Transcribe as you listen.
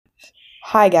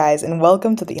Hi, guys, and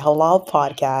welcome to the Halal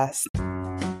Podcast.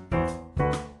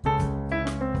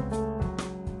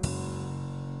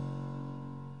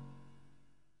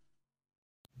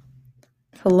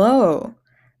 Hello.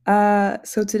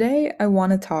 So today I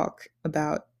want to talk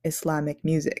about Islamic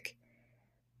music.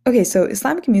 Okay, so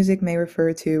Islamic music may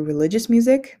refer to religious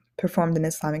music performed in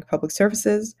Islamic public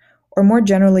services, or more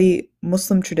generally,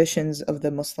 Muslim traditions of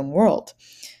the Muslim world.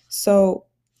 So,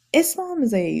 Islam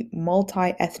is a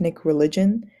multi ethnic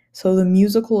religion, so the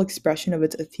musical expression of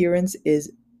its adherents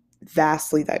is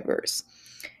vastly diverse.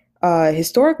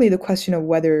 Historically, the question of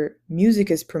whether music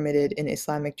is permitted in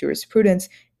Islamic jurisprudence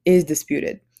is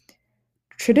disputed.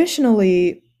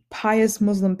 Traditionally, pious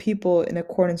Muslim people, in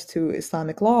accordance to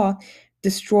Islamic law,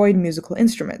 destroyed musical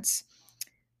instruments.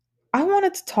 I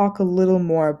wanted to talk a little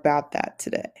more about that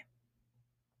today.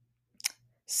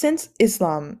 Since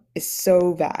Islam is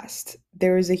so vast,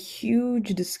 there is a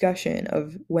huge discussion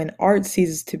of when art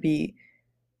ceases to be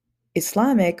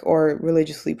Islamic or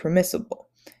religiously permissible.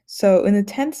 So, in the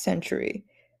 10th century,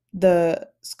 the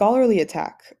scholarly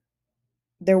attack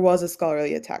there was a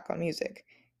scholarly attack on music.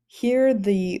 Here,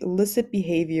 the illicit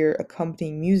behavior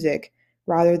accompanying music,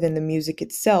 rather than the music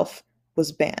itself,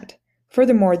 was banned.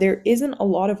 Furthermore, there isn't a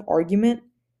lot of argument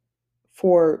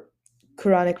for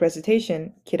Quranic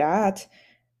recitation, qira'at,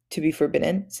 to be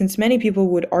forbidden, since many people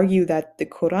would argue that the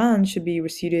Quran should be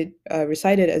recited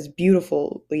as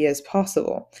beautifully as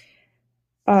possible.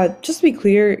 Just to be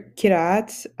clear,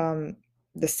 qira'at,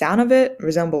 the sound of it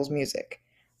resembles music.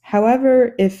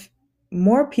 However,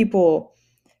 more people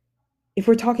if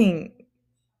we're talking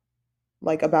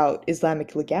like about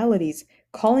Islamic legalities,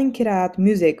 calling Qira'at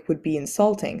music would be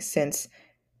insulting since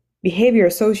behavior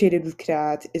associated with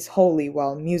Qira'at is holy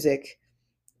while music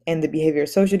and the behavior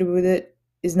associated with it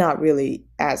is not really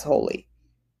as holy.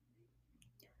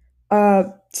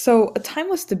 So a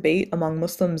timeless debate among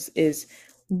Muslims is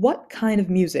what kind of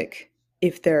music,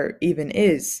 if there even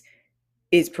is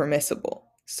permissible.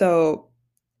 So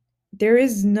there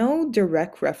is no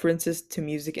direct references to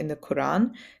music in the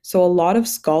Quran, so a lot of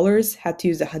scholars had to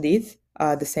use the hadith,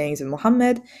 the sayings of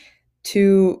Muhammad,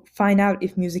 to find out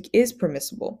if music is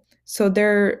permissible. So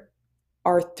there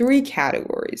are three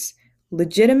categories: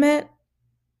 legitimate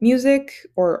music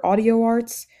or audio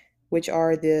arts, which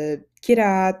are the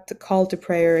kirat, the call to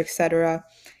prayer, etc.,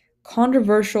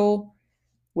 controversial,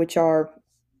 which are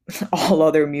all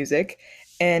other music,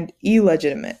 and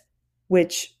illegitimate,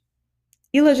 which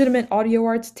illegitimate audio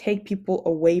arts take people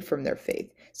away from their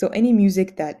faith. So any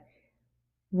music that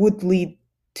would lead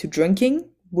to drinking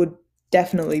would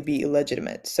definitely be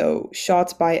illegitimate. So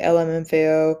shots by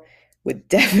LMFAO would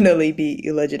definitely be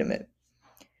illegitimate.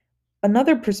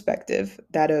 Another perspective,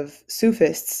 that of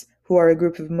Sufists, who are a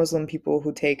group of Muslim people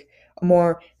who take a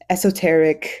more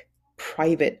esoteric,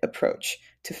 private approach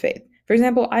to faith. For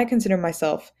example, I consider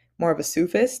myself more of a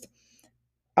Sufist.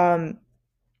 Um,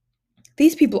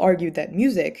 these people argued that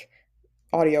music,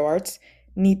 audio arts,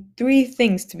 need three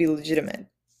things to be legitimate: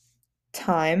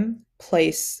 time,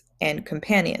 place, and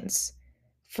companions.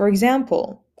 For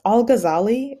example, Al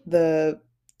Ghazali, the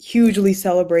hugely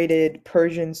celebrated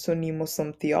Persian Sunni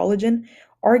Muslim theologian,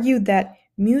 argued that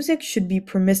music should be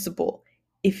permissible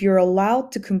if you're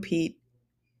allowed to complete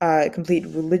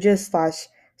religious/slash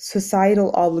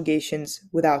societal obligations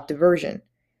without diversion.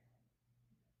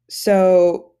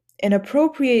 So, an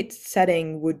appropriate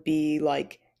setting would be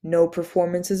like no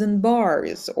performances in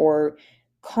bars or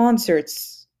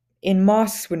concerts in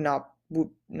mosques would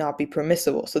not be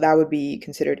permissible. So that would be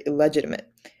considered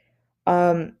illegitimate.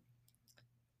 Um,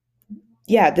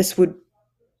 yeah, this would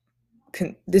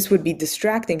be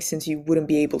distracting since you wouldn't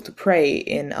be able to pray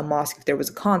in a mosque if there was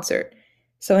a concert.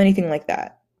 So anything like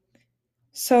that.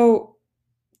 So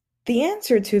the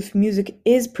answer to if music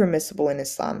is permissible in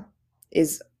Islam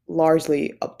is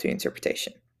largely up to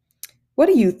interpretation. What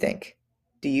do you think?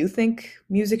 Do you think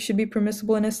music should be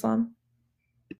permissible in Islam?